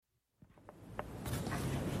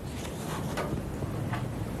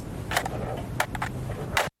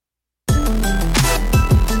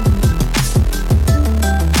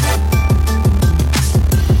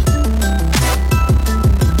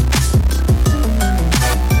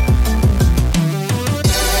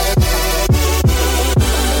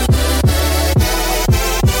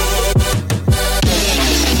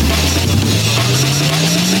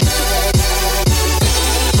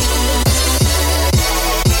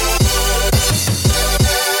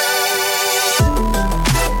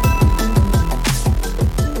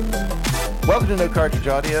No Cartridge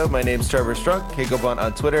Audio. My name's Trevor Strunk, Kegobon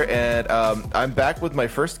on Twitter, and I'm back with my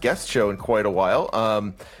first guest show in quite a while.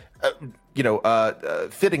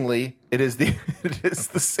 Fittingly, it is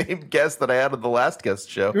the same guest that I had on the last guest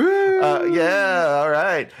show. All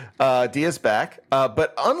right. Dia's back,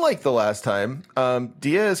 but unlike the last time,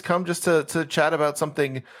 Dia has come just to chat about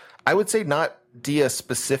something. I would say not Dia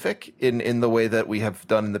specific in the way that we have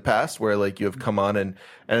done in the past, where like you have come on and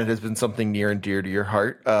it has been something near and dear to your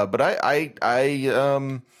heart. But I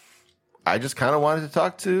just kind of wanted to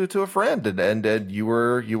talk to a friend, and you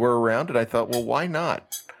were around, and I thought, well, why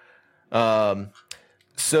not?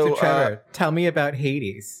 So Trevor, tell me about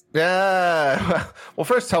Hades. Yeah. Well,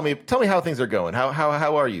 first tell me how things are going. How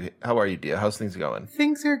are you? How are you, Dia? How's things going?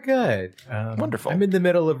 Things are good. Wonderful. I'm in the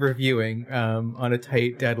middle of reviewing on a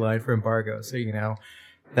tight deadline for embargo, so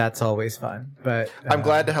that's always fun. But I'm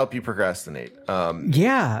glad to help you procrastinate.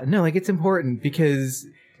 It's important because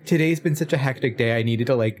today's been such a hectic day. I needed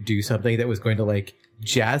to do something that was going to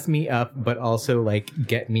jazz me up, but also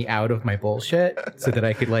get me out of my bullshit so that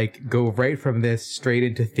I could go right from this straight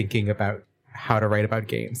into thinking about how to write about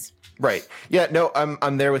games. Right. Yeah, no,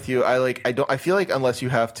 I'm there with you. I feel like unless you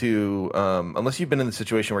have to, unless you've been in the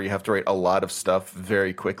situation where you have to write a lot of stuff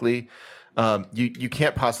very quickly, you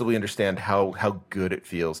can't possibly understand how good it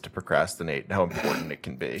feels to procrastinate and how important it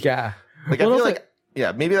can be. Yeah. I feel like,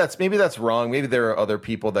 yeah, maybe that's wrong. Maybe there are other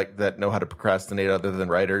people that know how to procrastinate other than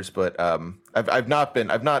writers, but I've not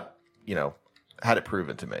had it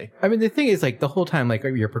proven to me. I mean, the thing is, the whole time,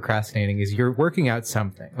 you're procrastinating is you're working out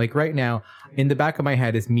something. Right now, in the back of my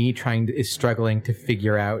head is me is struggling to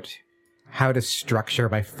figure out how to structure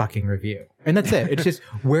my fucking review. And that's it. It's just,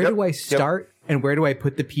 where do I start and where do I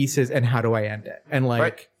put the pieces and how do I end it? And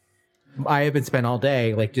right. I have been spent all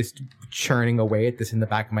day, just churning away at this in the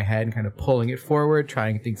back of my head and kind of pulling it forward,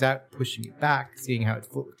 trying things out, pushing it back, seeing how it's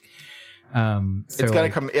it's got to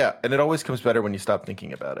come. Yeah. And it always comes better when you stop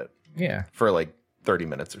thinking about it. Yeah. For 30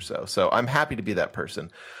 minutes or so. So I'm happy to be that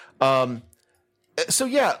person. So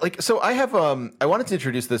I have, I wanted to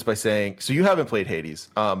introduce this by saying, so you haven't played Hades.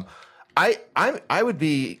 I would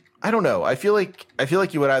be, I don't know. I feel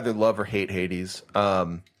like you would either love or hate Hades.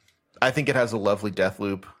 I think it has a lovely death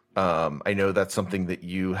loop. I know that's something that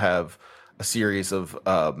you have a series of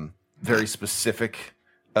very specific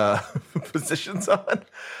positions on,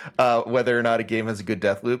 whether or not a game has a good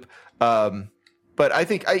death loop. But I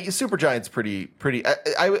think Supergiant's pretty.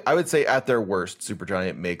 I would say at their worst,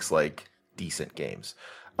 Supergiant makes decent games.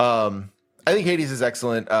 I think Hades is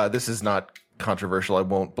excellent. This is not controversial. I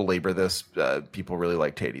won't belabor this. People really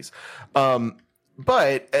liked Hades.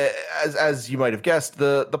 But as you might have guessed,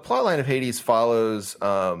 the plotline of Hades follows,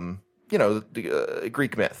 the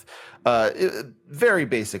Greek myth. Very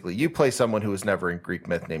basically, you play someone who was never in Greek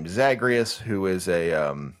myth named Zagreus, who is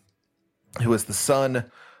the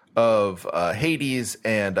son of Hades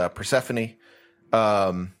and Persephone.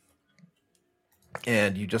 And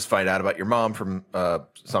you just find out about your mom from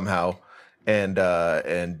somehow,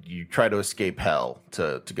 and you try to escape hell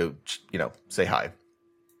to go, say hi.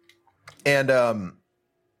 And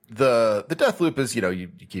the death loop is, you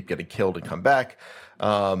keep getting killed and come back.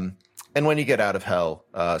 And when you get out of hell,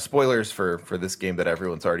 spoilers for this game that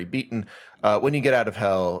everyone's already beaten, when you get out of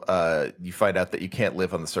hell, you find out that you can't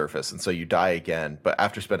live on the surface. And so you die again, but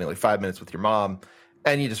after spending 5 minutes with your mom,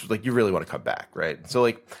 and you just you really want to come back, right?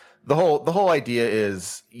 So the whole idea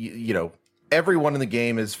is, everyone in the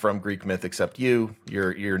game is from Greek myth except you.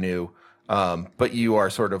 You're new, but you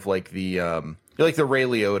are sort of you're like the Ray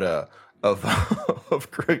Liotta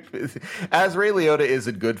of Greek myth. As Ray Liotta is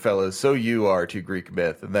in Goodfellas, so you are to Greek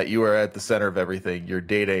myth, and that you are at the center of everything. You're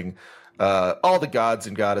dating all the gods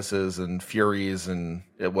and goddesses and furies and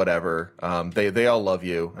whatever. They all love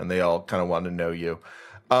you, and they all kind of want to know you.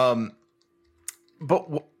 But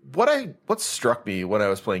what struck me when I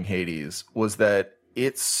was playing Hades was that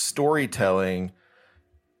its storytelling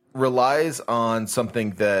relies on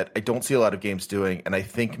something that I don't see a lot of games doing, and I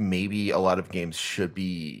think maybe a lot of games should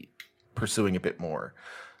be pursuing a bit more.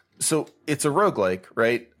 So it's a roguelike,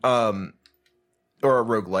 right? Or a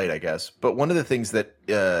roguelite, I guess. But one of the things that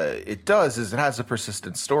it does is it has a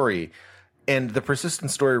persistent story, and the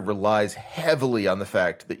persistent story relies heavily on the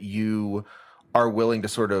fact that you are willing to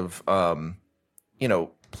sort of,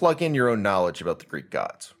 plug in your own knowledge about the Greek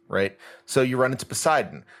gods, right? So you run into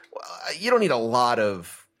Poseidon. You don't need a lot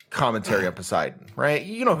of commentary on Poseidon, right?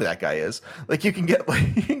 You know who that guy is. You can get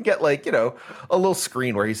a little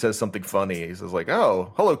screen where he says something funny. He says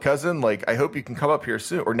 "Oh, hello, cousin. I hope you can come up here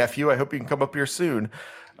soon," or nephew. I hope you can come up here soon.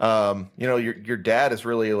 Your dad is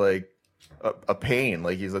really a pain.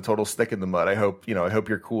 He's a total stick in the mud. I hope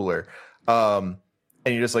you're cooler.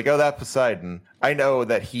 and you're just like, oh, that Poseidon. I know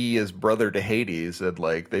that he is brother to Hades, and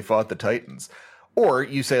like they fought the Titans. Or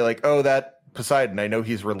you say like, oh, that Poseidon, I know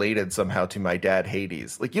he's related somehow to my dad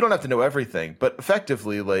Hades. Like you don't have to know everything, but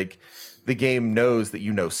effectively, like the game knows that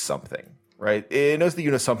you know something, right? It knows that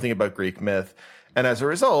you know something about Greek myth, and as a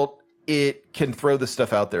result, it can throw this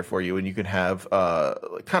stuff out there for you, and you can have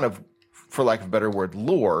kind of, for lack of a better word,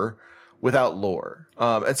 lore without lore.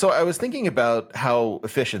 And so I was thinking about how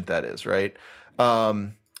efficient that is, right?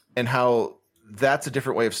 And how that's a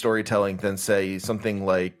different way of storytelling than, say, something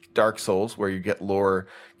like Dark Souls, where you get lore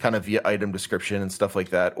kind of via item description and stuff like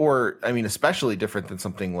that. Or, I mean, especially different than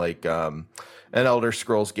something like an Elder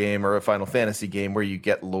Scrolls game or a Final Fantasy game, where you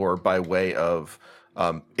get lore by way of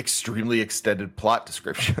extremely extended plot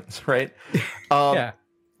descriptions, right? Yeah.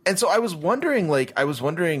 And so I was wondering,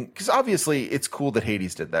 because obviously it's cool that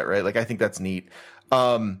Hades did that, right? Like, I think that's neat.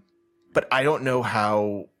 But I don't know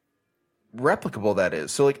how replicable that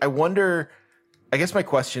is. So, like, I wonder, I guess my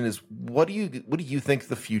question is, what do you think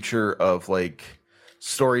the future of, like,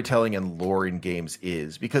 storytelling and lore in games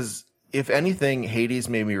is? Because if anything, Hades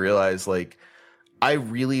made me realize, like, I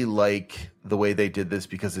really like the way they did this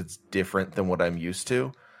because it's different than what I'm used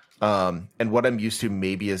to. And what I'm used to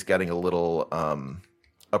maybe is getting a little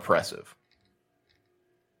oppressive.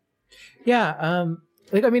 Yeah.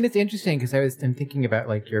 Like, I mean, it's interesting because I'm thinking about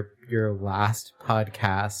like your last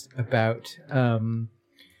podcast about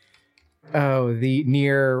the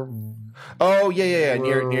near. Oh yeah.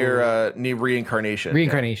 Near reincarnation.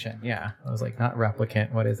 Reincarnation. Yeah. I was like, not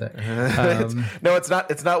replicant. What is it? No, it's not.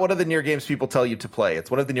 It's not one of the near games people tell you to play. It's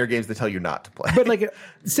one of the near games they tell you not to play. But like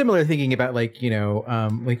similar thinking about like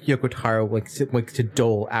like Yoko Taro like to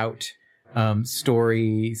dole out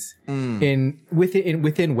stories within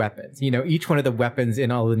weapons. Each one of the weapons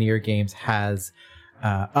in all the near games has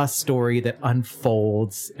a story that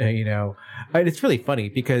unfolds. And it's really funny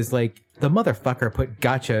because like the motherfucker put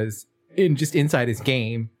gotchas inside his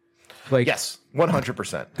game. Like, yes,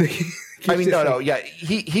 100%. I mean, no, yeah,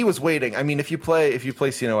 he was waiting. I mean, if you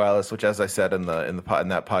play Sino Alice, which, as I said in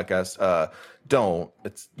that podcast, don't.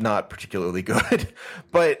 It's not particularly good.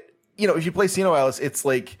 But if you play Sino Alice,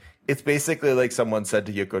 it's basically like someone said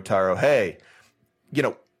to Yoko Taro, hey,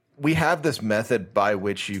 we have this method by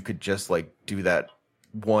which you could just like do that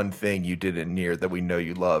one thing you did in Nier that we know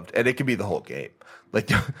you loved, and it could be the whole game. Like,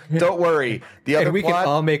 don't worry. The other and we plot, can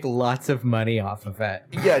all make lots of money off of it.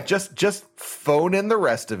 Yeah, just phone in the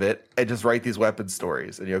rest of it and just write these weapon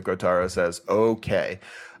stories. And Yoko Taro says, okay.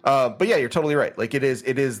 But yeah, you're totally right. Like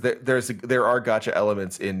there are gotcha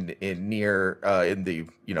elements in Nier, in the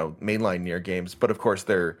mainline Nier games, but of course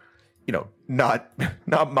they're not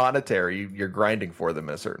monetary. You're grinding for them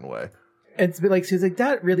in a certain way. It's like, so it's like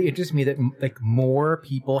that really interests me that like more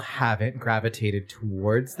people haven't gravitated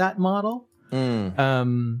towards that model.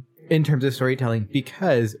 In terms of storytelling,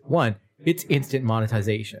 because one, it's instant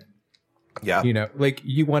monetization. Yeah. Like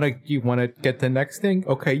you want to get the next thing.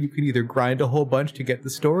 Okay. You can either grind a whole bunch to get the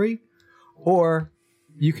story, or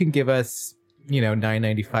you can give us,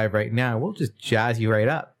 $9.95 right now. We'll just jazz you right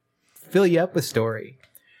up, fill you up with story.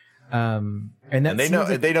 And they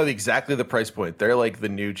know exactly the price point. They're like the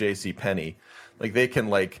new JC Penney. Like they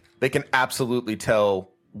can absolutely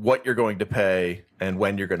tell what you're going to pay and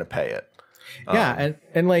when you're going to pay it. Yeah,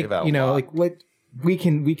 and like like what we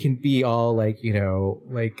can be all like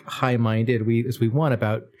like high minded as we want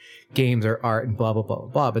about games or art and blah blah blah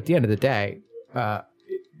blah. But at the end of the day,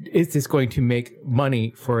 is this going to make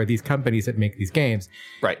money for these companies that make these games?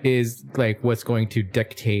 Right. Is like what's going to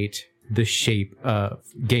dictate the shape of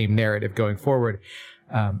game narrative going forward.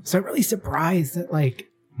 So I'm really surprised that like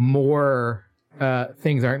more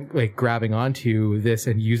things aren't like grabbing onto this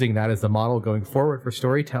and using that as the model going forward for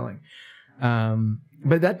storytelling.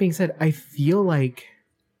 But that being said, I feel like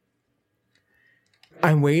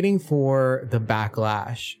I'm waiting for the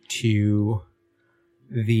backlash to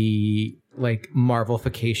the like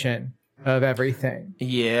Marvelification of everything.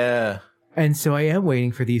 Yeah. And so I am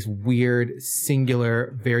waiting for these weird,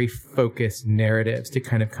 singular, very focused narratives to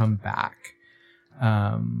kind of come back.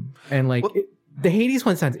 And like the Hades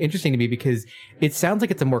one sounds interesting to me because it sounds like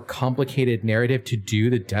it's a more complicated narrative to do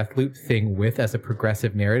the Deathloop thing with as a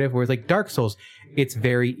progressive narrative. Whereas like Dark Souls, it's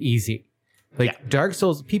very easy. Like Dark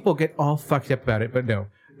Souls, people get all fucked up about it, but no,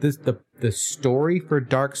 the story for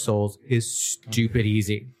Dark Souls is stupid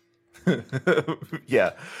easy.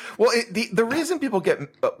 Yeah. Well, the reason people get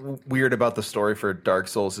weird about the story for Dark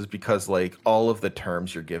Souls is because like all of the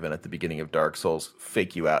terms you're given at the beginning of Dark Souls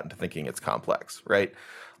fake you out into thinking it's complex, right?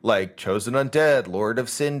 like Chosen Undead, Lord of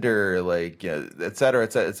Cinder, like, et cetera,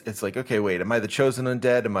 et cetera. It's like, okay, wait, am I the Chosen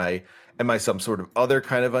Undead? Am I some sort of other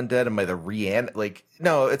kind of undead? Am I the like,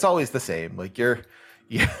 no, it's always the same. Like you're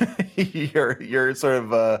sort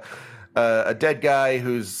of a dead guy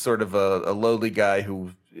who's sort of a lowly guy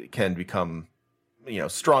who can become,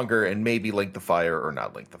 stronger and maybe link the fire or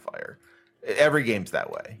not link the fire. Every game's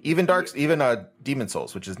that way. Even Demon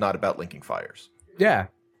Souls, which is not about linking fires. Yeah.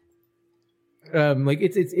 Like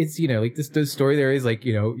it's like this story there is like,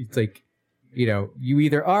 it's like, you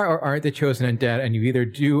either are or aren't the chosen undead, and you either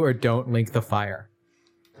do or don't link the fire.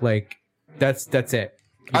 Like that's it.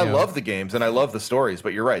 I love the games and I love the stories,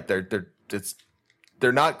 but you're right.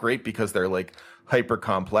 They're not great because they're like hyper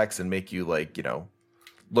complex and make you like,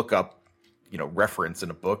 look up, reference in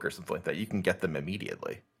a book or something like that. You can get them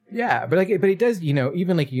immediately. Yeah, but it does,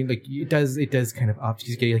 even like it does kind of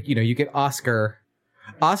obfuscate, like, you get Oscar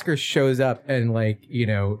shows up and like,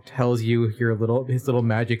 tells you his little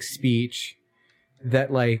magic speech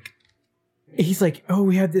that like, he's like, oh,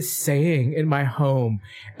 we have this saying in my home.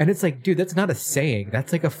 And it's like, dude, that's not a saying.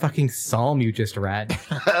 That's like a fucking psalm you just read.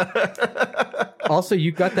 Also,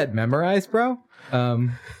 you got that memorized, bro?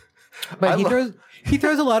 But he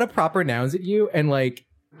throws a lot of proper nouns at you, and like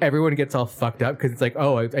everyone gets all fucked up because it's like,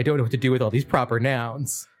 oh, I don't know what to do with all these proper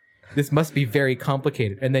nouns. This must be very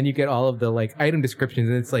complicated. And then you get all of the like item descriptions,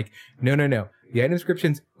 and it's like, no. The item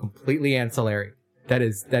descriptions completely ancillary. That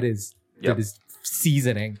is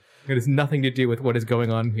seasoning. It has nothing to do with what is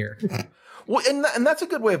going on here. Well, and that's a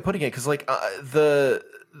good way of putting it, because like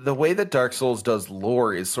the way that Dark Souls does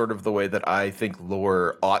lore is sort of the way that I think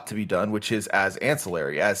lore ought to be done, which is as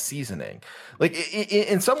ancillary, as seasoning. Like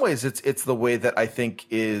in some ways, it's the way that I think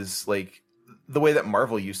is like the way that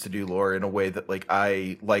Marvel used to do lore, in a way that like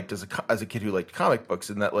I liked as a kid who liked comic books,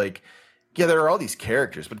 in that like, yeah, there are all these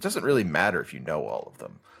characters, but it doesn't really matter if you know all of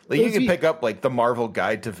them. Like you can pick up like the Marvel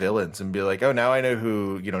Guide to Villains and be like, oh, now I know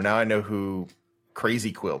who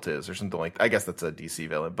Crazy Quilt is, or something like that. I guess that's a DC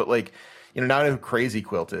villain, but like, now I know who Crazy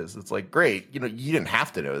Quilt is. It's like, great, you didn't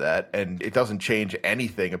have to know that, and it doesn't change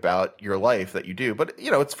anything about your life that you do, but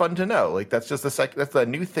it's fun to know. Like that's just that's a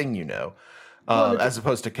new thing, as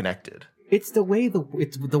opposed to connected. It's the way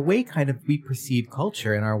kind of we perceive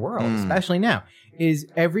culture in our world, especially now, is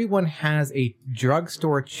everyone has a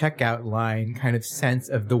drugstore checkout line kind of sense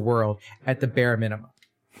of the world at the bare minimum.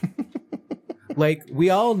 Like, we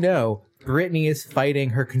all know Britney is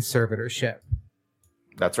fighting her conservatorship.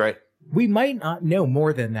 That's right. We might not know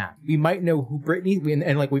more than that. We might know who Britney,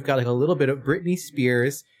 and like we've got like a little bit of Britney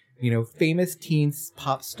Spears, famous teen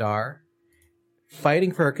pop star,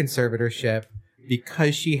 fighting for her conservatorship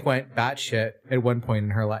because she went batshit at one point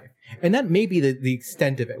in her life. And that may be the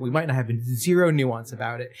extent of it. We might not have zero nuance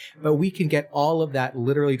about it, but we can get all of that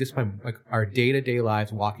literally just by like our day-to-day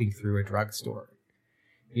lives walking through a drugstore.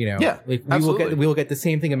 Yeah, like we will get the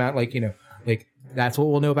same thing about like, like that's what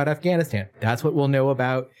we'll know about Afghanistan. That's what we'll know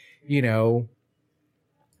about,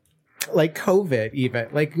 like COVID even.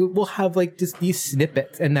 Like we'll have like just these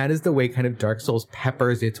snippets, and that is the way kind of Dark Souls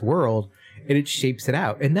peppers its world, and it shapes it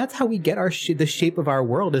out. And that's how we get the shape of our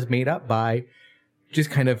world is made up by just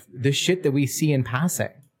kind of the shit that we see in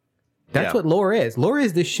passing. That's what lore is. Lore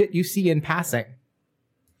is the shit you see in passing.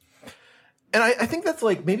 And I think that's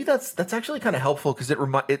like, maybe that's actually kind of helpful, because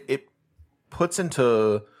it puts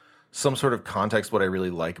into some sort of context what I really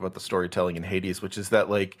like about the storytelling in Hades, which is that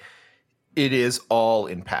like it is all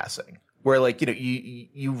in passing. Where like,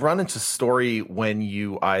 you run into story when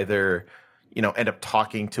you either, end up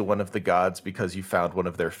talking to one of the gods because you found one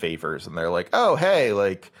of their favors, and they're like, oh, hey,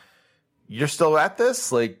 like, you're still at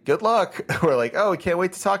this? Like, good luck. Or like, oh, we can't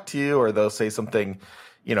wait to talk to you. Or they'll say something,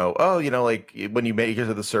 like when you make it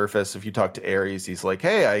to the surface, if you talk to Ares, he's like,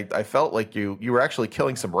 hey, I felt like you were actually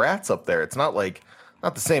killing some rats up there. It's not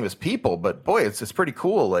the same as people, but boy, it's pretty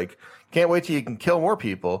cool. Like, can't wait till you can kill more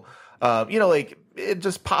people. Like it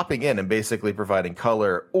just popping in and basically providing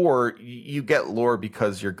color, or you get lore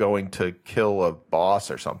because you're going to kill a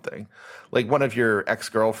boss or something. Like one of your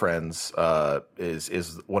ex-girlfriends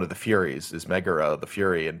is one of the Furies, is Megara the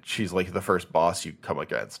Fury, and she's like the first boss you come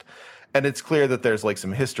against. And it's clear that there's like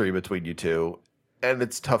some history between you two, and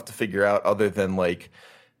it's tough to figure out other than like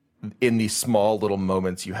in these small little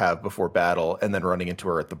moments you have before battle, and then running into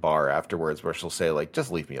her at the bar afterwards where she'll say like,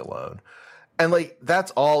 just leave me alone. And like,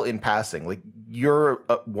 that's all in passing. Like you're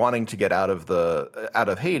wanting to get out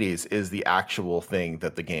of Hades is the actual thing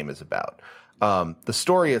that the game is about. The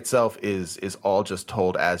story itself is all just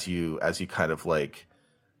told as you kind of like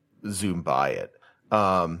zoom by it.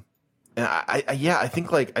 And I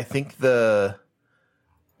think that's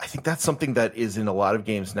something that is in a lot of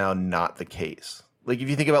games now not the case. like if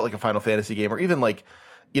you think about like a Final Fantasy game or even like,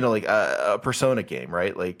 like a Persona game,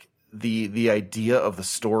 right? Like the idea of the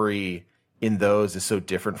story in those is so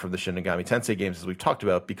different from the Shin Megami Tensei games, as we've talked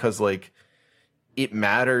about, because like it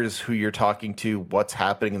matters who you're talking to, what's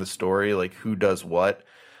happening in the story, like who does what,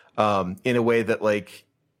 in a way that like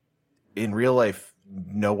in real life,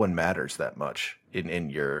 no one matters that much in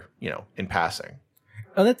your, in passing.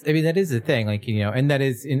 Oh, that is the thing, like, and that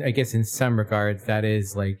is, I guess in some regards, that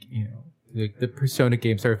is like, the Persona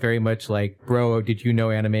games are very much like, bro, did you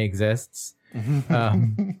know anime exists?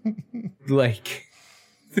 Like,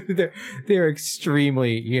 they're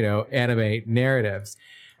extremely, anime narratives.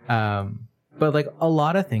 But like a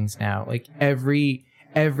lot of things now, like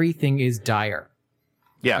everything is dire.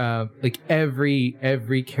 Yeah. Like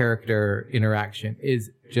every character interaction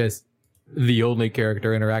is just the only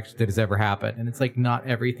character interaction that has ever happened. And it's like, not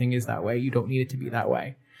everything is that way. You don't need it to be that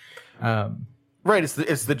way. Right.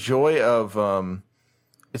 It's the joy of,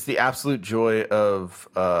 it's the absolute joy of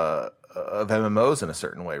MMOs in a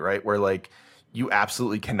certain way, right? Where like you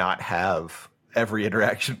absolutely cannot have every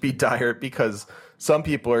interaction be dire, because some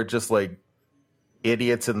people are just like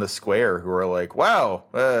idiots in the square who are like, wow,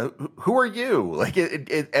 who are you? Like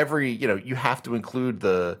every, you have to include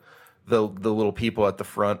the little people at the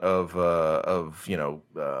front of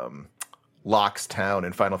Locke's town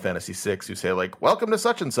in Final Fantasy VI who say like, welcome to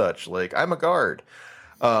such and such. Like, I'm a guard.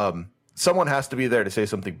 Someone has to be there to say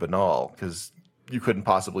something banal, because you couldn't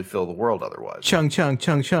possibly fill the world otherwise. Chung,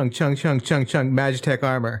 Magitech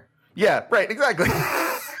armor. Yeah, right, exactly.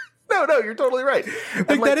 No, you're totally right.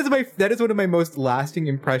 Like that is one of my most lasting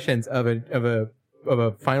impressions of a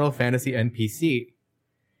Final Fantasy NPC.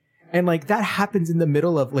 And like that happens in the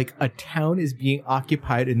middle of like a town is being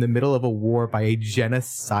occupied in the middle of a war by a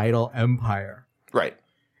genocidal empire. Right.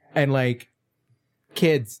 And like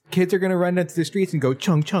kids are going to run into the streets and go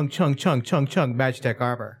chung, Magitech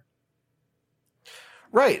armor.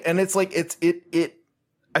 Right. And it's like,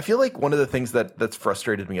 I feel like one of the things that's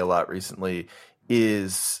frustrated me a lot recently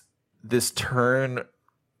is this turn.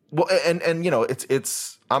 Well, and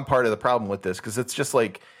it's I'm part of the problem with this, because it's just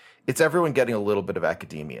like, it's everyone getting a little bit of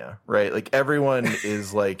academia, right? Like everyone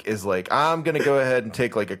is like, I'm going to go ahead and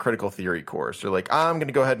take like a critical theory course, or like, I'm going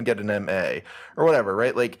to go ahead and get an MA or whatever.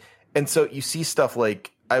 Right. Like, and so you see stuff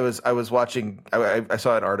like I was watching, I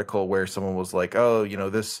saw an article where someone was like, oh,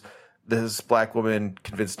 this black woman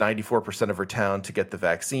convinced 94% of her town to get the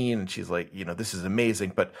vaccine. And she's like, this is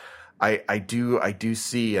amazing. But I do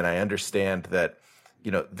see, and I understand that,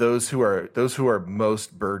 those who are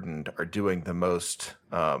most burdened are doing the most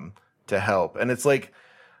to help. And it's like,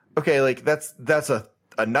 okay, like that's a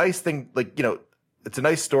nice thing. Like, it's a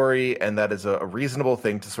nice story, and that is a reasonable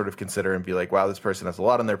thing to sort of consider and be like, wow, this person has a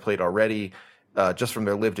lot on their plate already, just from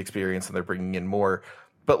their lived experience, and they're bringing in more.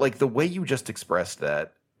 But like the way you just expressed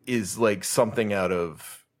that is like something out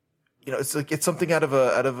of, it's like, it's something out of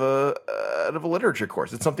a literature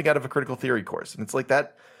course. It's something out of a critical theory course. And it's like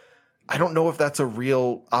that. I don't know if that's a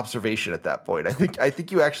real observation at that point. I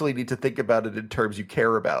think you actually need to think about it in terms you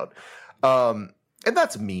care about. And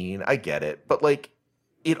that's mean. I get it. But like,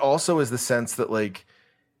 it also is the sense that like,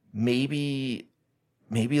 maybe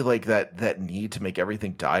like that need to make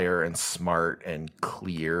everything dire and smart and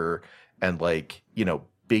clear and like,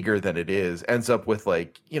 bigger than it is ends up with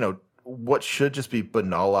like, what should just be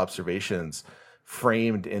banal observations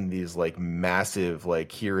framed in these like massive,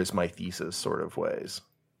 like, here is my thesis sort of ways.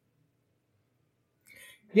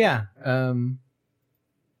 Yeah. Trying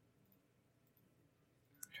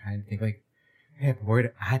to think, like, I have more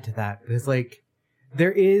to add to that. But it's like,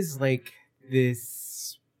 there is like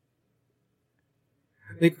this,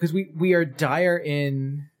 like, because we are dire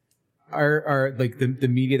in our like the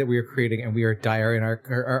media that we are creating, and we are dire in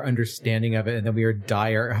our understanding of it, and then we are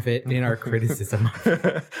dire of it in our criticism.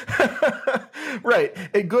 Right,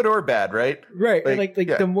 and good or bad, right? Right. Like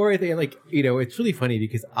yeah. The more I think, like, it's really funny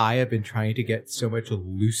because I have been trying to get so much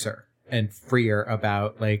looser and freer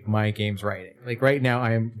about like my game's writing. Like right now,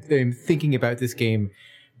 I'm thinking about this game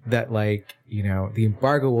that like, the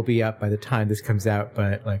embargo will be up by the time this comes out,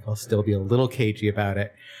 but like I'll still be a little cagey about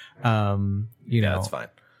it. Yeah, that's fine.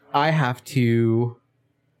 I have to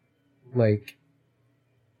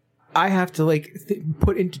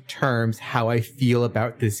put into terms how I feel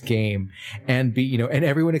about this game, and and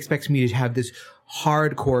everyone expects me to have this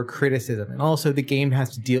hardcore criticism. And also the game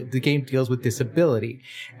deals with disability,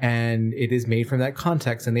 and it is made from that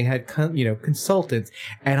context, and they had, consultants.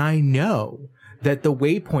 And I know that the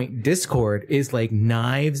Waypoint Discord is like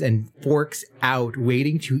knives and forks out,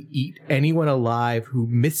 waiting to eat anyone alive who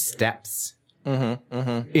missteps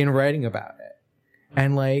in writing about it.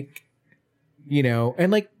 And like,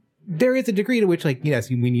 and like, there is a degree to which, like, yes,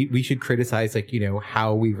 we should criticize, like,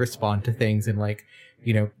 how we respond to things, and like,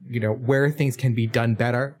 where things can be done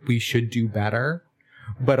better, we should do better.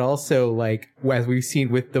 But also, like, as we've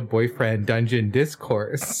seen with the boyfriend dungeon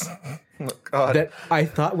discourse, oh, God. that I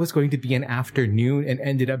thought was going to be an afternoon and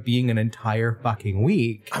ended up being an entire fucking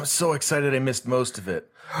week. I'm so excited I missed most of it.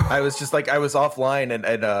 I was just like, I was offline,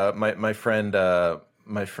 and my friend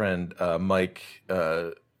Mike,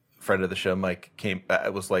 friend of the show, Mike, came.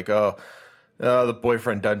 Was like, the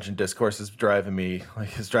boyfriend dungeon discourse is driving me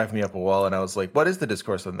up a wall. And I was like, what is the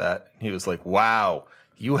discourse on that? And he was like, wow,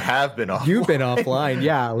 you have been offline. You've been offline,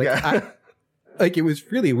 yeah. Like, Yeah. like, it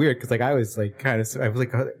was really weird because, like, I was like,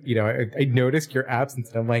 I noticed your absence,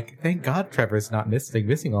 and I'm like, thank God Trevor's not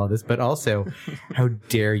missing all this. But also, how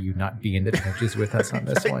dare you not be in the trenches with us on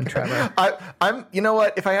this one, Trevor? I'm. You know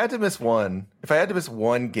what? If I had to miss one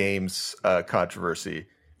game's controversy,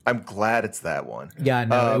 I'm glad it's that one. Yeah,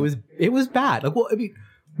 no, it was bad. Like, well, I mean,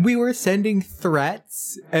 we were sending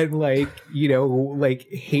threats and, like, like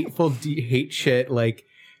hateful hate shit, like,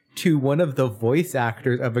 to one of the voice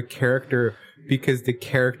actors of a character because the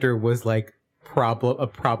character was like a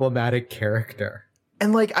problematic character.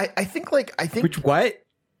 And like, I think which what?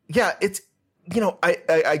 Yeah, it's,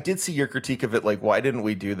 I did see your critique of it. Like, why didn't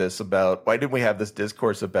we have this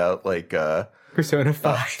discourse about, like, Persona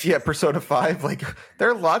 5? Yeah, Persona 5. Like, there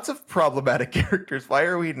are lots of problematic characters. Why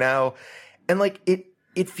are we now? And like,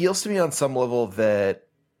 it feels to me on some level that,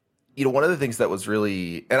 one of the things that was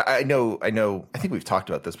really, and I think we've talked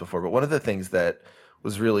about this before, but one of the things that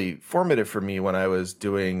was really formative for me when I was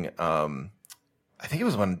doing, I think it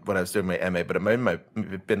was when I was doing my MA, but it might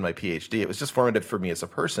have been my PhD. It was just formative for me as a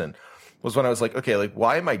person, was when I was like, okay, like,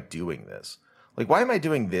 why am I doing this? Like, why am I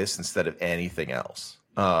doing this instead of anything else?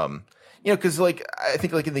 Because like, I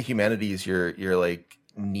think like in the humanities, your like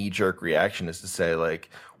knee-jerk reaction is to say, like,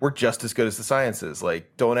 we're just as good as the sciences.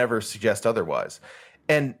 Like, don't ever suggest otherwise.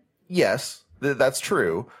 And yes, that's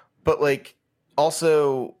true. But like,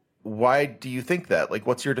 also, why do you think that? Like,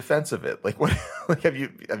 what's your defense of it? Like, what? Like, have you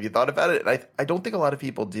thought about it? And I don't think a lot of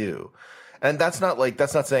people do. And that's not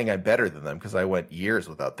saying I'm better than them, because I went years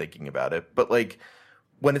without thinking about it. But like,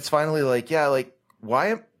 when it's finally like, yeah, like,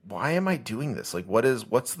 why am I doing this? Like,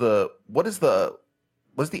 what's the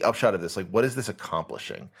upshot of this? Like, what is this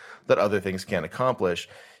accomplishing that other things can't accomplish?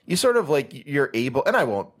 You sort of like, you're able, and I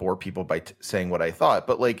won't bore people by saying what I thought,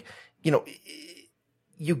 but like,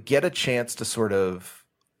 you get a chance to sort of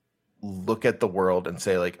look at the world and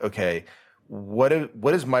say, like, okay, what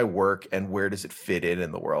is my work and where does it fit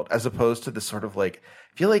in the world? As opposed to this sort of like,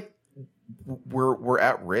 I feel like we're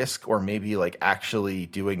at risk, or maybe like actually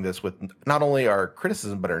doing this with not only our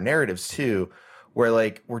criticism, but our narratives too, where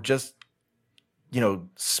like, we're just,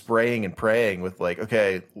 spraying and praying with like,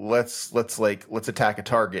 okay, let's attack a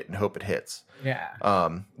target and hope it hits. Yeah.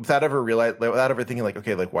 Without ever thinking like,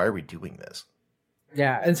 okay, like, why are we doing this?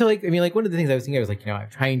 Yeah. And so, like, I mean, like, one of the things I was thinking, I was like, I'm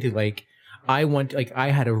trying to, like, I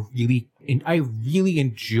really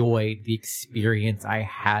enjoyed the experience I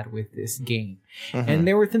had with this game. Mm-hmm. And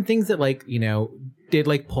there were some things that, like, did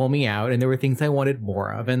like pull me out, and there were things I wanted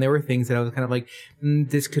more of, and there were things that I was kind of like,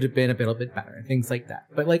 this could have been a little bit better, and things like that.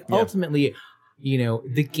 But like, ultimately,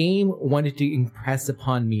 the game wanted to impress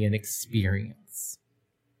upon me an experience,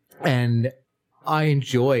 and I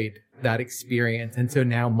enjoyed that experience. And so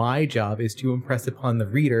now my job is to impress upon the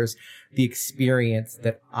readers the experience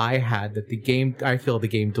that I had, that I feel the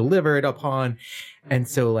game delivered upon. And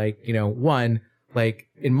so, like, one, like,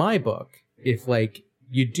 in my book, if like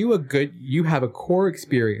you have a core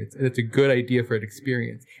experience and it's a good idea for an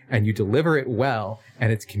experience and you deliver it well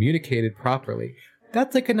and it's communicated properly,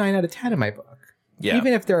 that's like a 9 out of 10 in my book. Yeah.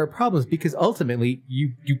 Even if there are problems, because ultimately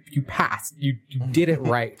you passed, you did it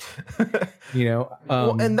right.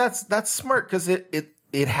 Well, and that's smart, because you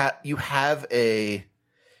have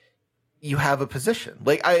a position.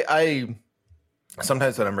 Like, I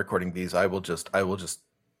sometimes when I'm recording these, I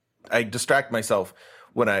distract myself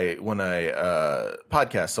when I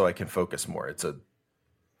podcast so I can focus more.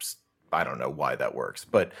 I don't know why that works,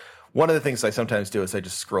 but one of the things I sometimes do is I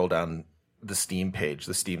just scroll down the Steam page,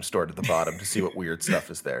 the Steam store to the bottom, to see what weird stuff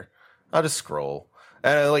is there. I'll just scroll.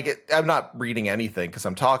 And I'm not reading anything because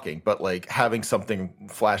I'm talking, but like, having something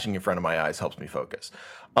flashing in front of my eyes helps me focus.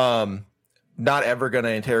 Not ever going to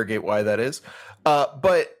interrogate why that is.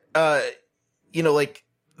 But like,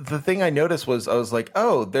 the thing I noticed was, I was like,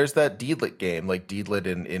 oh, there's that Deedlit game, like Deedlit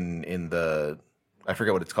in the, I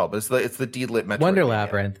forget what it's called, but it's the Deedlit Metroid Wonder game.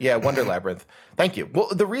 Labyrinth. Yeah, Wonder Labyrinth. Thank you. Well,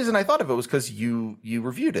 the reason I thought of it was because you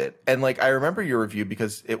reviewed it. And like, I remember your review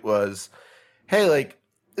because it was, hey, like,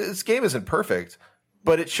 this game isn't perfect,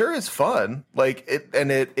 but it sure is fun. Like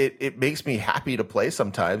it makes me happy to play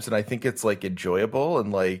sometimes, and I think it's like enjoyable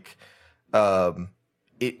and like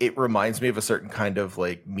it reminds me of a certain kind of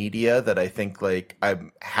like media that I think like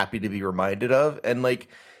I'm happy to be reminded of. And like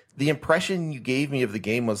the impression you gave me of the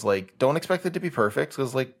game was like, don't expect it to be perfect,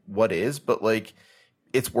 because like what is, but like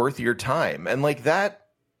it's worth your time. And like that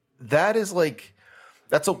is like,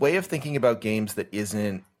 that's a way of thinking about games that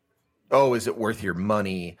isn't, oh, is it worth your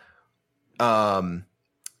money? And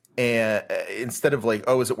instead of like,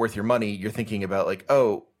 oh, is it worth your money? You're thinking about like,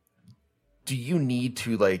 oh, do you need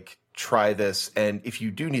to like try this? And if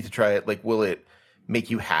you do need to try it, like, will it make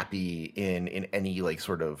you happy in any like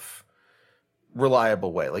sort of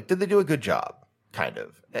reliable way? Like, did they do a good job? Kind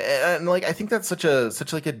of. And like, I think that's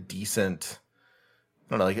such like a decent, I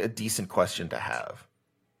don't know, like a decent question to have.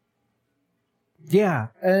 Yeah.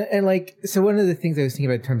 And like, so one of the things I was thinking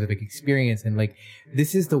about in terms of like experience, and like,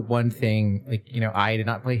 this is the one thing, like, you know, I did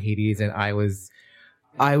not play Hades, and I was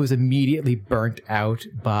immediately burnt out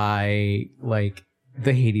by like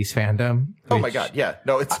the Hades fandom. Oh my God. Yeah.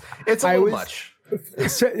 No, it's a little much.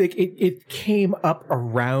 So like, it came up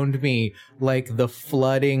around me like the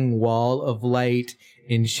flooding wall of light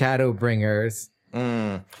in Shadowbringers.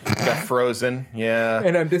 Got frozen. Yeah.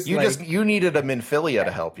 And I'm just you needed a Minfilia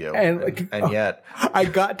to help you. And yet I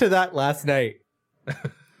got to that last night.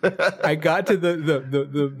 I got to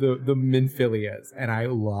the Minfilias, and I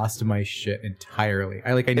lost my shit entirely.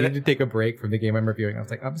 I needed to take a break from the game I'm reviewing. I was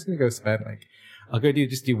like, I'm just gonna go spend like, I'll go do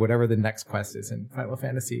whatever the next quest is in Final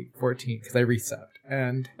Fantasy 14, because I resubbed.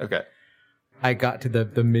 And okay, I got to the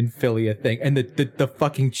Minfilia thing, and the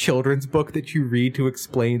fucking children's book that you read to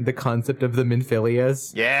explain the concept of the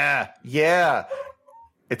Minfilias. Yeah,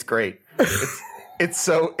 it's great. It's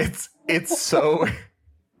so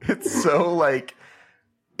like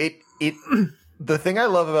it. The thing I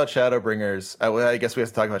love about Shadowbringers, I guess we have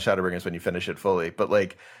to talk about Shadowbringers when you finish it fully, but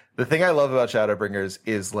like the thing I love about Shadowbringers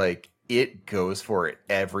is like it goes for it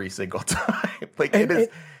every single time. Like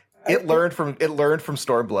it learned from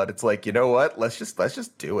Stormblood. It's like, you know what? Let's just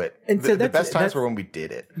do it. And so the best times were when we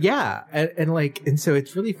did it. Yeah, and so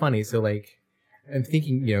it's really funny. So like, I'm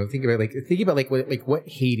thinking about what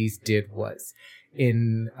Hades did was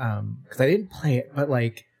in because I didn't play it, but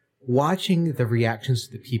like watching the reactions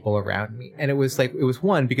to the people around me, and it was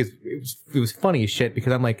one because it was funny as shit,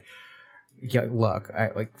 because I'm like, yeah, look,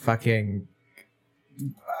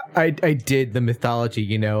 I did the mythology,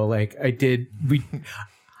 you know, like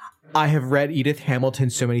I have read Edith Hamilton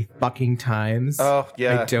so many fucking times. Oh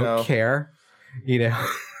yeah, I don't care, you know.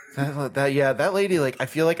 That lady, like, I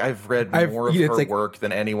feel like I've read more of her work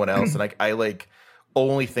than anyone else, and I like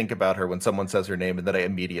only think about her when someone says her name, and then I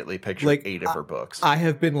immediately picture like 8 of her books. I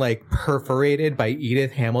have been like perforated by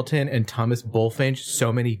Edith Hamilton and Thomas Bulfinch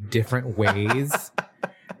so many different ways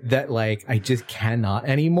that like I just cannot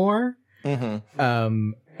anymore.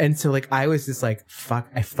 Mm-hmm. And so like I was just like,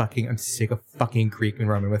 I'm sick of fucking Greek and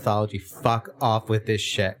Roman mythology. Fuck off with this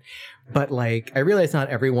shit. But like I realize not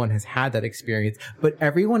everyone has had that experience, but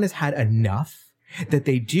everyone has had enough that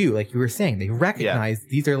they do, like you were saying, they recognize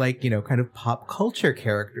these are like, you know, kind of pop culture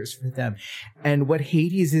characters for them. And what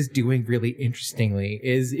Hades is doing really interestingly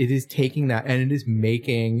is it is taking that and it is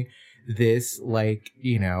making this like,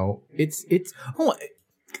 you know, it's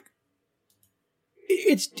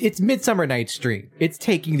Midsummer Night's Dream. It's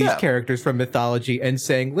taking these characters from mythology and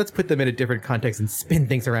saying, let's put them in a different context and spin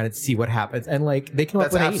things around and see what happens. And like they come up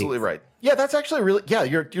with That's absolutely right. Yeah, that's actually really,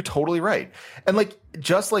 you're totally right. And like,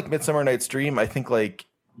 just like Midsummer Night's Dream, I think like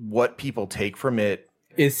what people take from it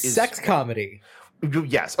is sex comedy.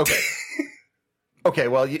 Yes. Okay. Okay.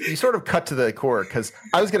 Well, you sort of cut to the core, because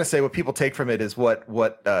I was going to say what people take from it is what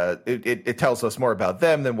it tells us more about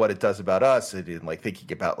them than what it does about us. And like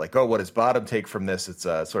thinking about like, oh, what does Bottom take from this? It's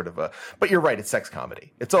sort of but you're right. It's sex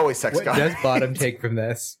comedy. It's always sex comedy. What does Bottom take from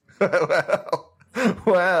this?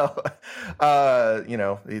 Well, you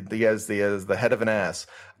know, he has the head of an ass.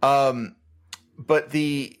 But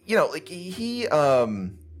you know, like he, I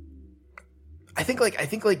think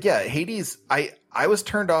like, yeah, Hades, I was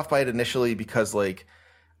turned off by it initially because like,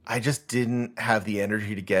 I just didn't have the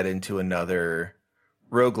energy to get into another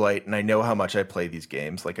roguelite. And I know how much I play these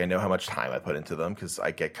games. Like I know how much time I put into them, because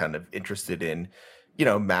I get kind of interested in, you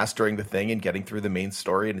know, mastering the thing and getting through the main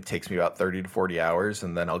story. And it takes me about 30 to 40 hours.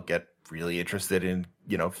 And then I'll get really interested in,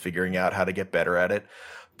 you know, figuring out how to get better at it.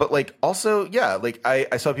 But like, also, yeah, like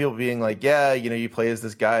I saw people being like, yeah, you know, you play as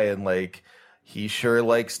this guy and like, he sure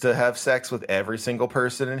likes to have sex with every single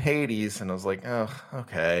person in Hades. And I was like, oh,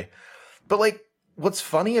 okay. But like, what's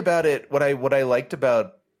funny about it, what I liked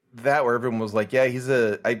about that, where everyone was like, yeah,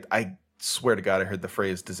 I swear to God, I heard the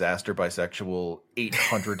phrase disaster bisexual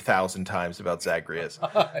 800,000 times about Zagreus.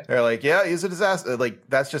 They're like, yeah, he's a disaster. Like,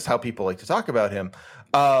 that's just how people like to talk about him.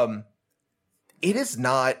 It is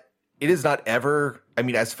not ever, I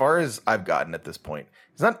mean, as far as I've gotten at this point,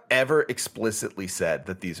 it's not ever explicitly said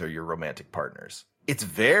that these are your romantic partners. It's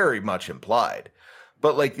very much implied.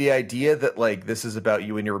 But like the idea that like this is about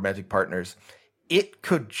you and your romantic partners, it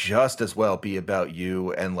could just as well be about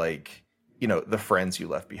you and like, you know, the friends you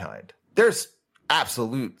left behind. There's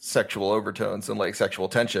absolute sexual overtones and like sexual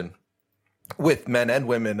tension with men and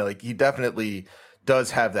women. Like he definitely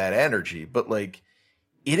does have that energy, but like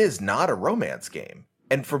it is not a romance game.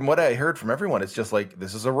 And from what I heard from everyone, it's just like,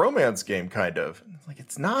 this is a romance game kind of. It's like,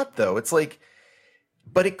 it's not though. It's like,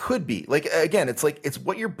 but it could be. Like, again, it's like, it's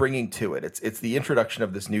what you're bringing to it. It's the introduction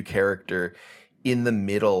of this new character in the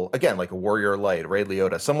middle. Again, like a warrior of light, Ray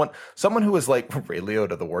Liotta, someone who is like Ray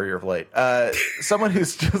Liotta, the warrior of light, someone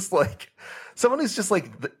who's just like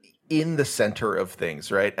in the center of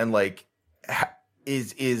things. Right. And like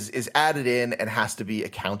is added in and has to be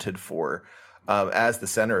accounted for, as the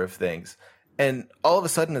center of things. And all of a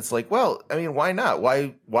sudden it's like, well, I mean, why not?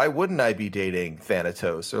 Why wouldn't I be dating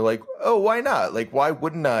Thanatos? Or like, oh, why not? Like, why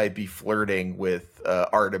wouldn't I be flirting with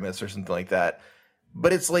Artemis or something like that?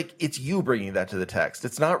 But it's like, it's you bringing that to the text.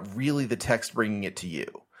 It's not really the text bringing it to you.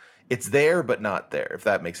 It's there, but not there, if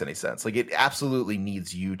that makes any sense. Like, it absolutely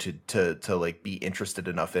needs you to like be interested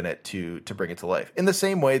enough in it to bring it to life. In the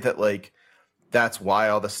same way that like, that's why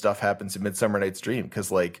all the stuff happens in Midsummer Night's Dream.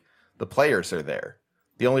 Cause like the players are there.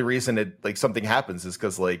 The only reason it like something happens is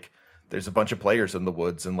because like there's a bunch of players in the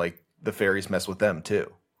woods and like the fairies mess with them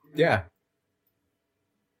too. Yeah.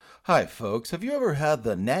 Hi, folks. Have you ever had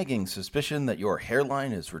the nagging suspicion that your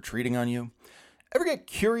hairline is retreating on you? Ever get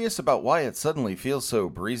curious about why it suddenly feels so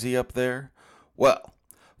breezy up there? Well,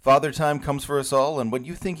 Father Time comes for us all, and when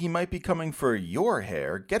you think he might be coming for your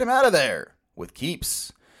hair, get him out of there with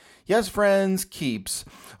Keeps. Yes, friends, Keeps,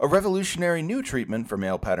 a revolutionary new treatment for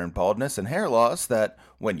male pattern baldness and hair loss that,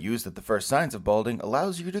 when used at the first signs of balding,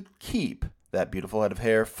 allows you to keep that beautiful head of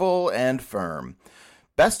hair full and firm.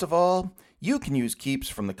 Best of all, you can use Keeps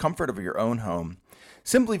from the comfort of your own home.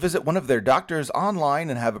 Simply visit one of their doctors online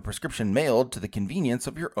and have a prescription mailed to the convenience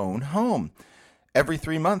of your own home. Every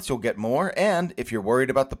 3 months you'll get more, and if you're worried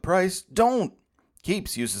about the price, don't.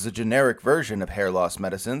 Keeps uses a generic version of hair loss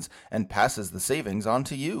medicines and passes the savings on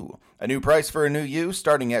to you. A new price for a new you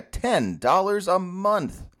starting at $10 a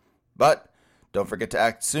month. But don't forget to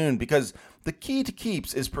act soon, because the key to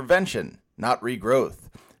Keeps is prevention, not regrowth.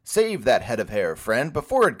 Save that head of hair, friend,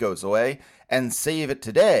 before it goes away, and save it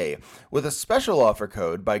today with a special offer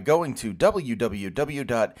code by going to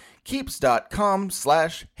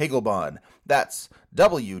www.keeps.com/Hegelbon. That's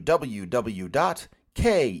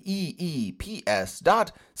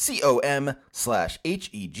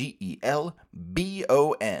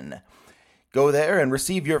www.keeps.com/HEGELBON. Go there and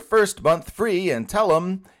receive your first month free and tell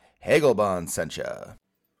them Hegelbon sent ya.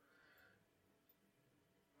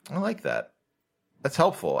 I like that. That's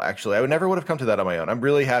helpful, actually. I never would have come to that on my own. I'm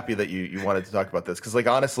really happy that you wanted to talk about this, because, like,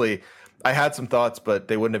 honestly, I had some thoughts, but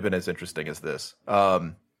they wouldn't have been as interesting as this.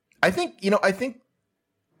 I think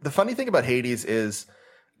the funny thing about Hades is,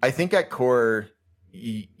 I think at core,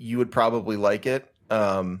 you would probably like it.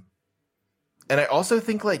 And I also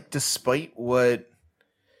think, like, despite what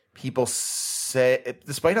people say,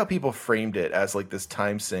 despite how people framed it as, like, this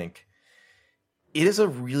time sink, it is a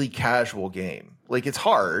really casual game. Like, it's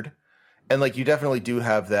hard. And, like, you definitely do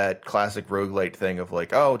have that classic roguelite thing of,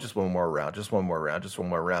 like, oh, just one more round, just one more round, just one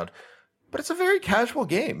more round. But it's a very casual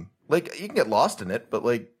game. Like, you can get lost in it, but,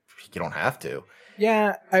 like, you don't have to.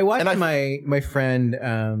 Yeah, I watched my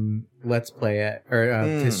friend Let's Play it, or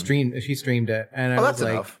to stream. She streamed it, and I was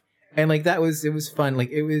like, enough. And, like, it was fun.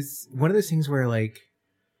 Like, it was one of those things where, like,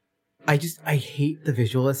 I hate the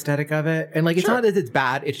visual aesthetic of it. And, like, it's not that it's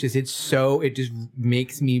bad, it just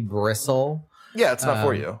makes me bristle. Yeah, it's not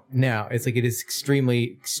for you. No, it's like, it is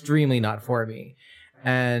extremely, extremely not for me.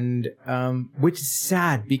 And, which is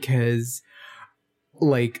sad, because,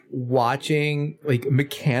 like, watching, like,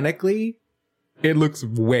 mechanically, it looks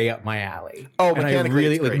way up my alley. Oh, and I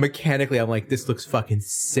really, like, mechanically, I'm like, this looks fucking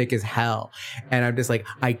sick as hell. And I'm just like,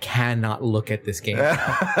 I cannot look at this game.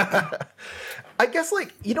 I guess,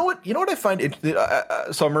 like, you know what I find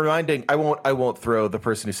so I'm reminding, I won't throw the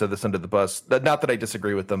person who said this under the bus. Not that I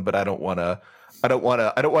disagree with them, but I don't want to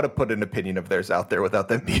put an opinion of theirs out there without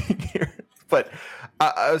them being here. But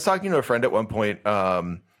I was talking to a friend at one point,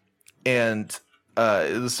 and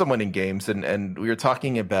it was someone in games, and we were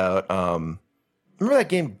talking about, remember that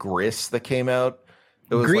game Gris that came out?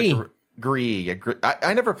 It was Gree. Gree.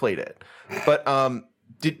 I never played it, but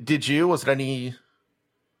Did you? Was it any?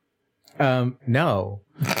 No.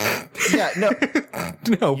 Yeah, no.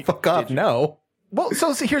 No, fuck off. No. Well,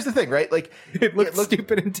 so here's the thing, right? Like It looked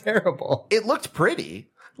stupid and terrible. it looked pretty.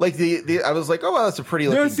 Like I was like, oh wow, that's a pretty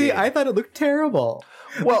looking. No, see, game. I thought it looked terrible.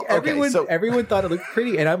 Well, Like, okay, so everyone thought it looked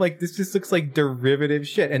pretty, and I'm like, this just looks like derivative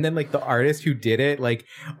shit. And then like the artist who did it, like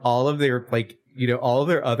all of their like all of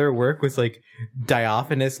their other work was like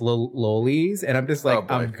diaphanous lolies, and I'm just like, Oh,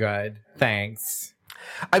 boy. I'm good, thanks.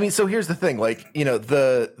 I mean, so here's the thing, like,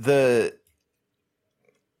 the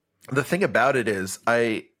thing about it is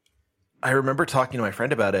I remember talking to my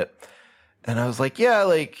friend about it, and I was like, yeah,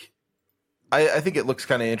 like I think it looks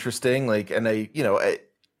kind of interesting, like, and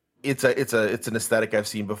it's an aesthetic I've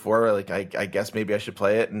seen before, like I guess maybe I should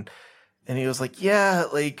play it, and he was like, yeah,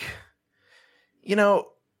 like,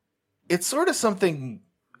 it's sort of something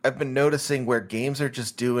I've been noticing where games are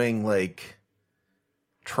just doing like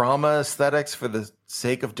trauma aesthetics for the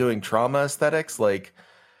sake of doing trauma aesthetics. Like,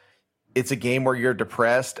 it's a game where you're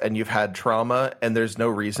depressed and you've had trauma and there's no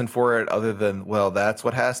reason for it other than, well, that's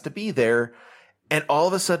what has to be there. And all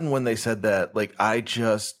of a sudden when they said that, like, I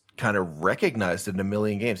just kind of recognized it in a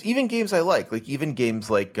million games, even games I like even games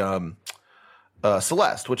like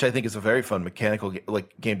Celeste, which I think is a very fun mechanical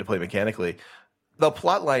game to play mechanically. The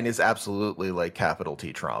plot line is absolutely like capital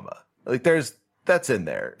T trauma. Like that's in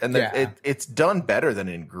there, and it's done better than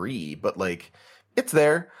in Gree, but like it's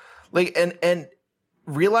there. Like and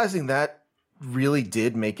realizing that really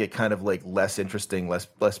did make it kind of like less interesting, less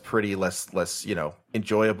pretty, less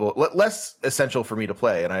enjoyable, less essential for me to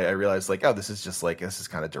play. And I realized like, oh, this is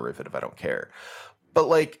kind of derivative. I don't care. But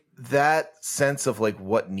like that sense of like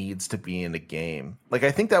what needs to be in a game, like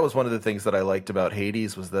I think that was one of the things that I liked about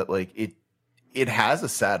Hades was that like it has a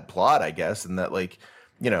sad plot, I guess, and that like,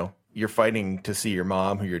 you're fighting to see your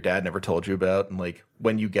mom who your dad never told you about, and like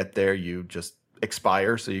when you get there you just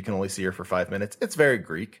expire, so you can only see her for 5 minutes. It's very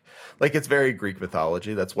Greek. Like, it's very Greek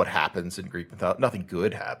mythology. That's what happens in Greek mythology. Nothing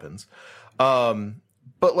good happens.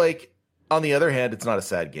 But like on the other hand, it's not a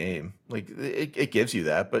sad game. Like it gives you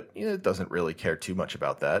that, but it doesn't really care too much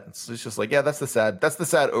about that. It's just like, yeah, that's the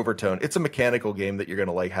sad overtone. It's a mechanical game that you're going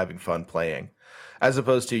to like having fun playing. As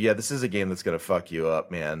opposed to, yeah, this is a game that's going to fuck you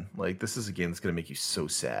up, man. Like, this is a game that's going to make you so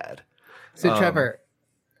sad. So Trevor,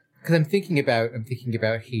 because I'm thinking about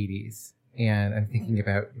Hades, and I'm thinking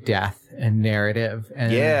about death and narrative,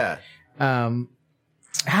 and yeah.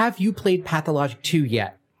 Have you played Pathologic 2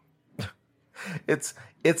 yet? It's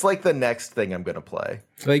like the next thing I'm going to play.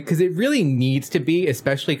 Like, because it really needs to be,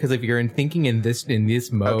 especially because if you're thinking in this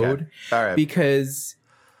mode. Okay. All right. Because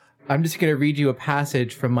I'm just going to read you a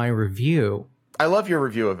passage from my review. I love your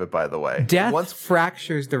review of it, by the way. Death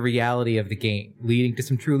fractures the reality of the game, leading to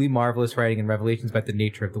some truly marvelous writing and revelations about the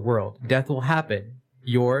nature of the world. Death will happen.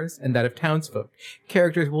 Yours and that of townsfolk.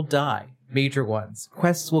 Characters will die. Major ones.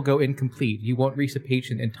 Quests will go incomplete. You won't reach the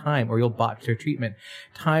patient in time or you'll botch their treatment.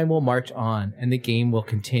 Time will march on and the game will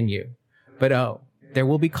continue. But there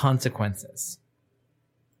will be consequences.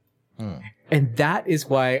 And that is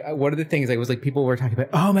why one of the things people were talking about,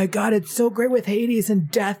 oh my God, it's so great with Hades and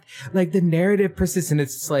death. Like the narrative persists, and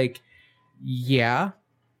it's just like, yeah,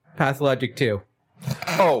 Pathologic 2.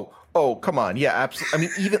 Oh, come on. Yeah, absolutely.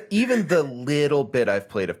 I mean, even the little bit I've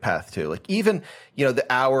played of Path 2, like even, the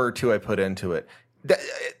hour or two I put into it,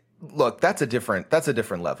 look, that's a different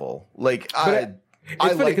level. Like, I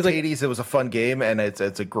liked Hades. It was a fun game, and it's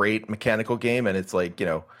a great mechanical game, and it's like,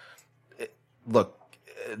 look,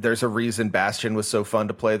 there's a reason Bastion was so fun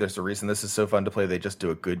to play. There's a reason this is so fun to play. They just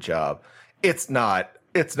do a good job. It's not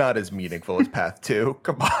as meaningful as Path 2.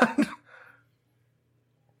 Come on.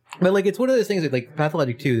 But like, it's one of those things like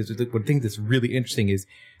Pathologic 2, one thing that's really interesting is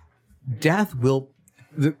death will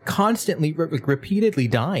constantly, repeatedly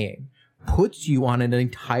dying puts you on an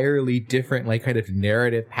entirely different, like, kind of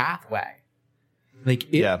narrative pathway. Like,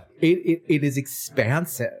 it is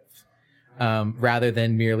expansive, rather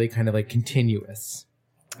than merely kind of like continuous.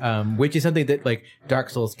 Which is something that like Dark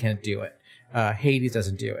Souls can't do it. Hades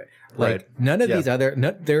doesn't do it. Like none of these other,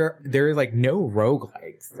 there are like no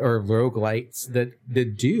roguelikes or roguelites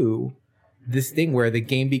that do this thing where the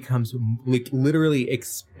game becomes like literally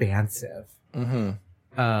expansive, through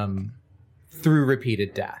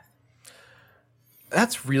repeated death.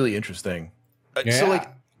 That's really interesting. So like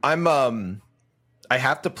I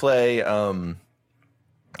have to play, and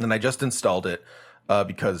I just installed it.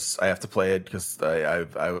 Because I have to play it because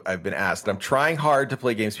I've been asked. I'm trying hard to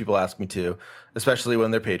play games people ask me to, especially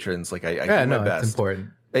when they're patrons. Like I do my best. It's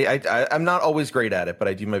important. I'm not always great at it, but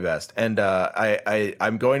I do my best. And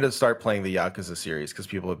I'm going to start playing the Yakuza series because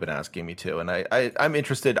people have been asking me to, and I'm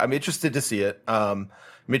interested. I'm interested to see it. I'm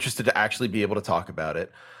interested to actually be able to talk about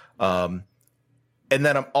it. And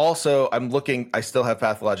then I'm looking. I still have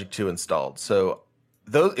Pathologic 2 installed, so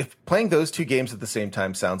if playing those two games at the same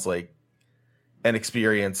time sounds like an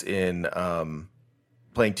experience in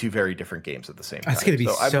playing two very different games at the same time. That's going to be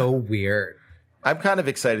so weird. I'm kind of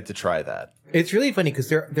excited to try that. It's really funny because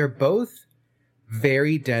they're both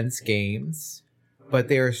very dense games, but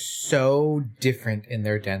they're so different in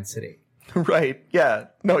their density. Right. Yeah.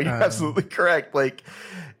 No, you're absolutely correct. Like,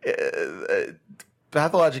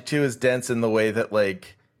 Pathologic 2 is dense in the way that,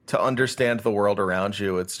 like, to understand the world around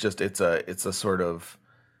you, it's a sort of,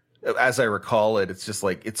 as I recall it, it's just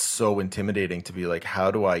like, it's so intimidating to be like, how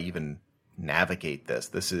do I even navigate this?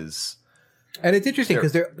 This is... And it's interesting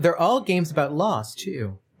because they're all games about loss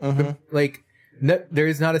too. Mm-hmm. Like, there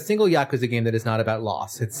is not a single Yakuza game that is not about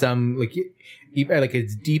loss. It's some like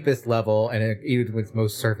its deepest level and even its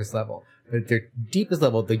most surface level. But their deepest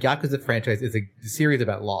level, the Yakuza franchise is a series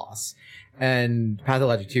about loss, and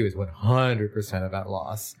Pathologic 2 is 100% about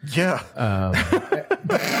loss. Yeah.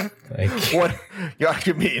 Like, what? Yeah,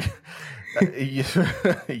 you mean?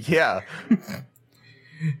 Yeah.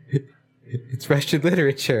 It's Russian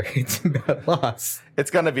literature. It's about loss. It's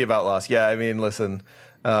gonna be about loss. Yeah, I mean, listen.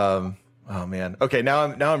 Oh man. Okay, now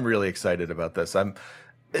I'm really excited about this. You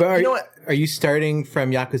know what? Are you starting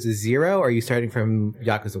from Yakuza 0 or are you starting from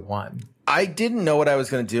Yakuza 1? I didn't know what I was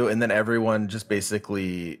gonna do, and then everyone just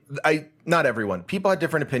basically not everyone. People had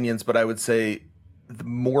different opinions, but I would say the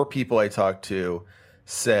more people I talked to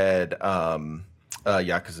said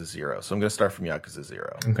Yakuza 0. So I'm going to start from Yakuza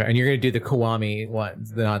 0. Okay, and you're going to do the Kiwami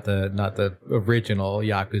ones, not the original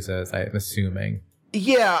Yakuzas, I'm assuming.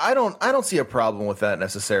 Yeah, I don't see a problem with that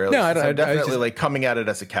necessarily. No, I'm definitely like coming at it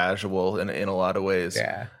as a casual in a lot of ways.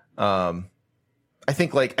 Yeah. I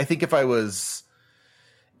think if I was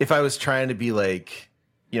trying to be like,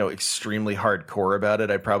 you know, extremely hardcore about it,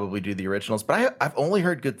 I'd probably do the originals. But I've only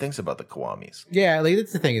heard good things about the Kiwamis. Yeah, like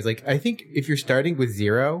that's the thing is like I think if you're starting with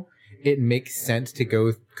 0, it makes sense to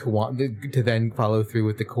go to then follow through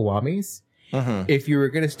with the Kiwamis. Mm-hmm. If you were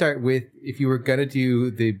going to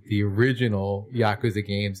do the original Yakuza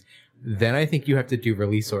games, then I think you have to do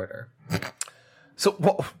release order. So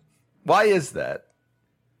why is that?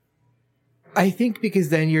 I think because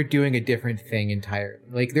then you're doing a different thing entirely.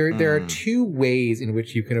 Like there are two ways in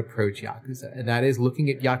which you can approach Yakuza, and that is looking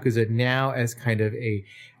at Yakuza now as kind of a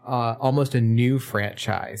almost a new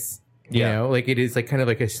franchise. You know, like it is like kind of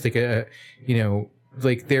like a you know,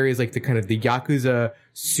 like there is like the kind of the Yakuza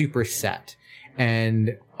superset,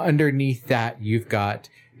 and underneath that you've got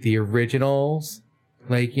the originals,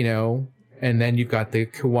 like, you know, and then you've got the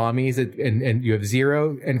Kiwamis, and you have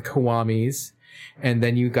 0 and Kiwamis. And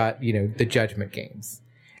then you got, you know, the Judgment games.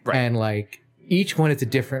 Right. And like each one is a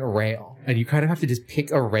different rail. And you kind of have to just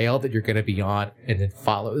pick a rail that you're going to be on and then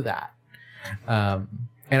follow that. And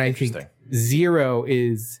I think 0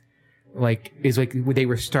 is like they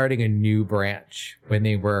were starting a new branch when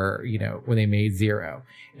they were, you know, when they made 0.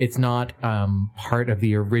 It's not part of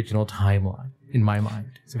the original timeline in my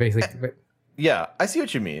mind. So basically, yeah, I see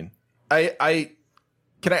what you mean.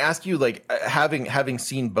 Can I ask you, like, having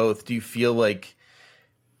seen both, do you feel like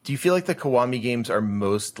the Kiwami games are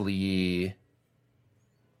mostly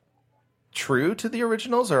true to the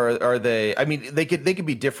originals, or are they? I mean, they could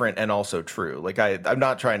be different and also true. Like, I'm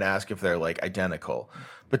not trying to ask if they're like identical,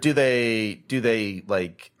 but do they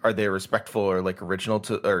like, are they respectful or like original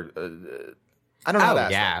to, or I don't know.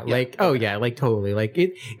 Like totally. Like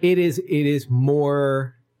it is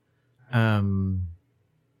more.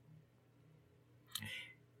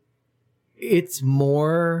 It's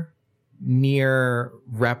more near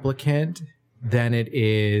replicant than it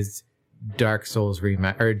is Dark Souls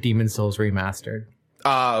or Demon Souls remastered.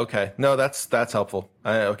 Okay. No, that's helpful.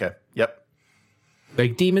 Okay. Yep.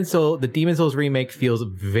 Like the Demon Souls remake feels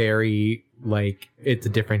very like it's a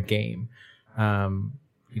different game.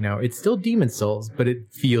 You know, it's still Demon Souls, but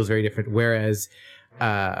it feels very different. Whereas,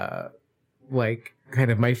 like kind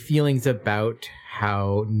of my feelings about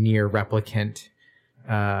how near replicant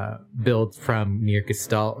build from Nier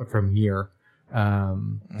Gestalt or from Nier.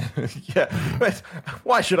 Yeah, but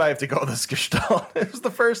why should I have to go this Gestalt? It was the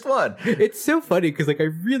first one. It's so funny because like I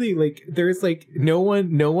really like there's like no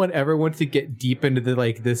one ever wants to get deep into the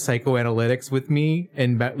like the psychoanalytics with me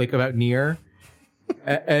and about Nier.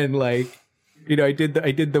 And like, you know, I did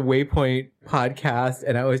the Waypoint podcast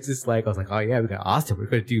and I was like, oh yeah, we got Austin. We're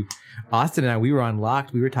going to do Austin and we were on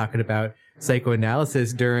Locked. We were talking about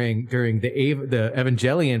psychoanalysis during the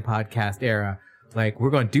Evangelion podcast era. Like, we're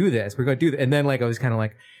going to do this. We're going to do that. And then like, I was kind of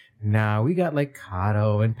like, nah, we got like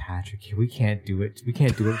Kato and Patrick here. We can't do it. We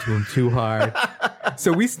can't do it to him too hard.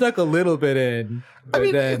 So we snuck a little bit in. I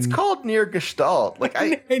mean, then, it's called Near Gestalt. Like,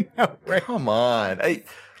 I know, right? come on.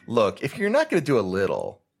 Look, if you're not going to do a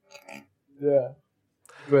little. Yeah.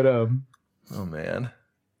 But, oh man.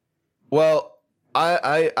 Well,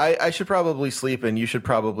 I should probably sleep and you should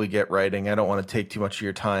probably get writing. I don't want to take too much of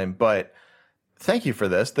your time, but thank you for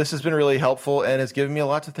this. This has been really helpful and has given me a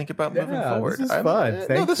lot to think about moving forward. This is fun.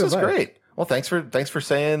 This is great. Well, thanks for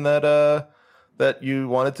saying that that you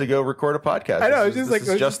wanted to go record a podcast. I know. It's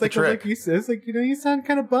just the trick. It's like, you sound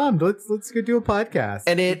kind of bummed. Let's go do a podcast.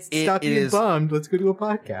 And stop being bummed. Let's go do a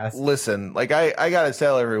podcast. Listen, like I gotta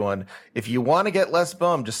tell everyone, if you want to get less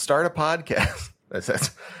bummed, just start a podcast.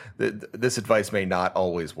 This advice may not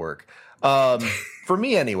always work. For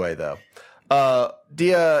me anyway, though.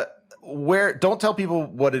 Dia, don't tell people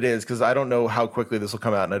what it is, because I don't know how quickly this will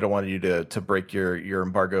come out and I don't want you to break your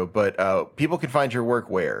embargo, but people can find your work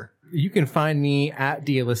where? You can find me at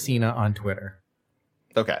Dia Lucina on Twitter.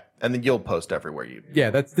 Okay. And then you'll post everywhere you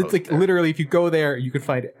that's like there. Literally, if you go there, you can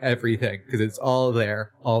find everything because it's all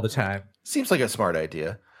there all the time. Seems like a smart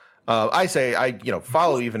idea. I say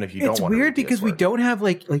follow even if you don't want to. It's weird because we don't have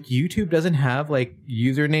like YouTube doesn't have like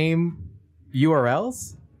username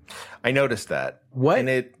URLs. I noticed that. What?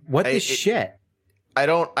 And shit? I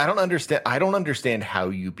don't understand. I don't understand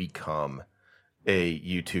how you become a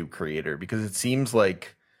YouTube creator, because it seems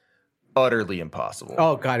like utterly impossible.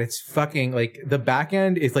 Oh god, it's fucking like the back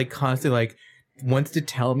end is like constantly like wants to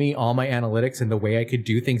tell me all my analytics and the way I could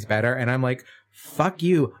do things better, and I'm like, fuck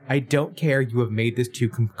you, I don't care, you have made this too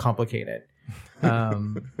complicated.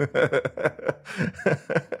 But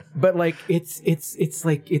like it's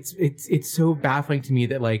so baffling to me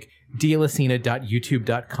that like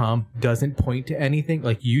dialacina.youtube.com doesn't point to anything.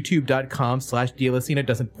 Like youtube.com/dialacina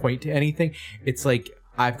doesn't point to anything. It's like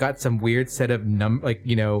I've got some weird set of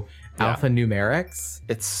alphanumerics.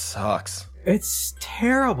 It sucks. It's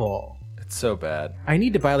terrible. It's so bad. I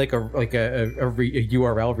need to buy like a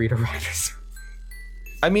URL redirect.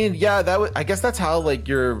 I mean, yeah, I guess that's how like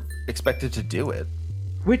you're expected to do it.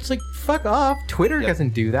 Which, like, fuck off. Twitter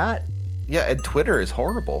doesn't do that. Yeah, and Twitter is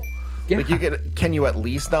horrible. Yeah. Like, can you at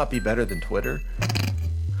least not be better than Twitter?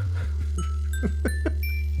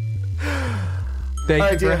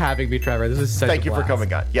 Thank you for having me, Trevor. This is such a blast. Thank you for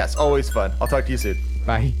coming on. Yes, always fun. I'll talk to you soon.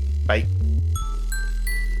 Bye. Bye.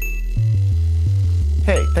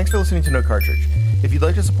 Hey, thanks for listening to No Cartridge. If you'd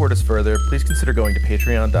like to support us further, please consider going to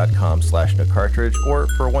patreon.com/nocartridge, or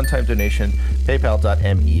for a one-time donation,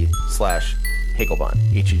 paypal.me/Hegelbon, Hegelbon.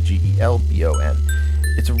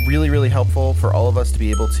 It's really, really helpful for all of us to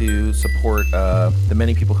be able to support the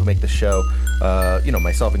many people who make the show,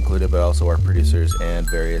 myself included, but also our producers and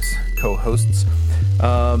various co-hosts,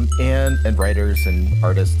 and writers and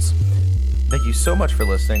artists. Thank you so much for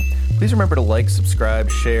listening. Please remember to like, subscribe,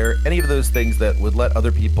 share, any of those things that would let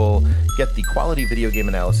other people get the quality video game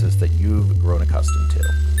analysis that you've grown accustomed to.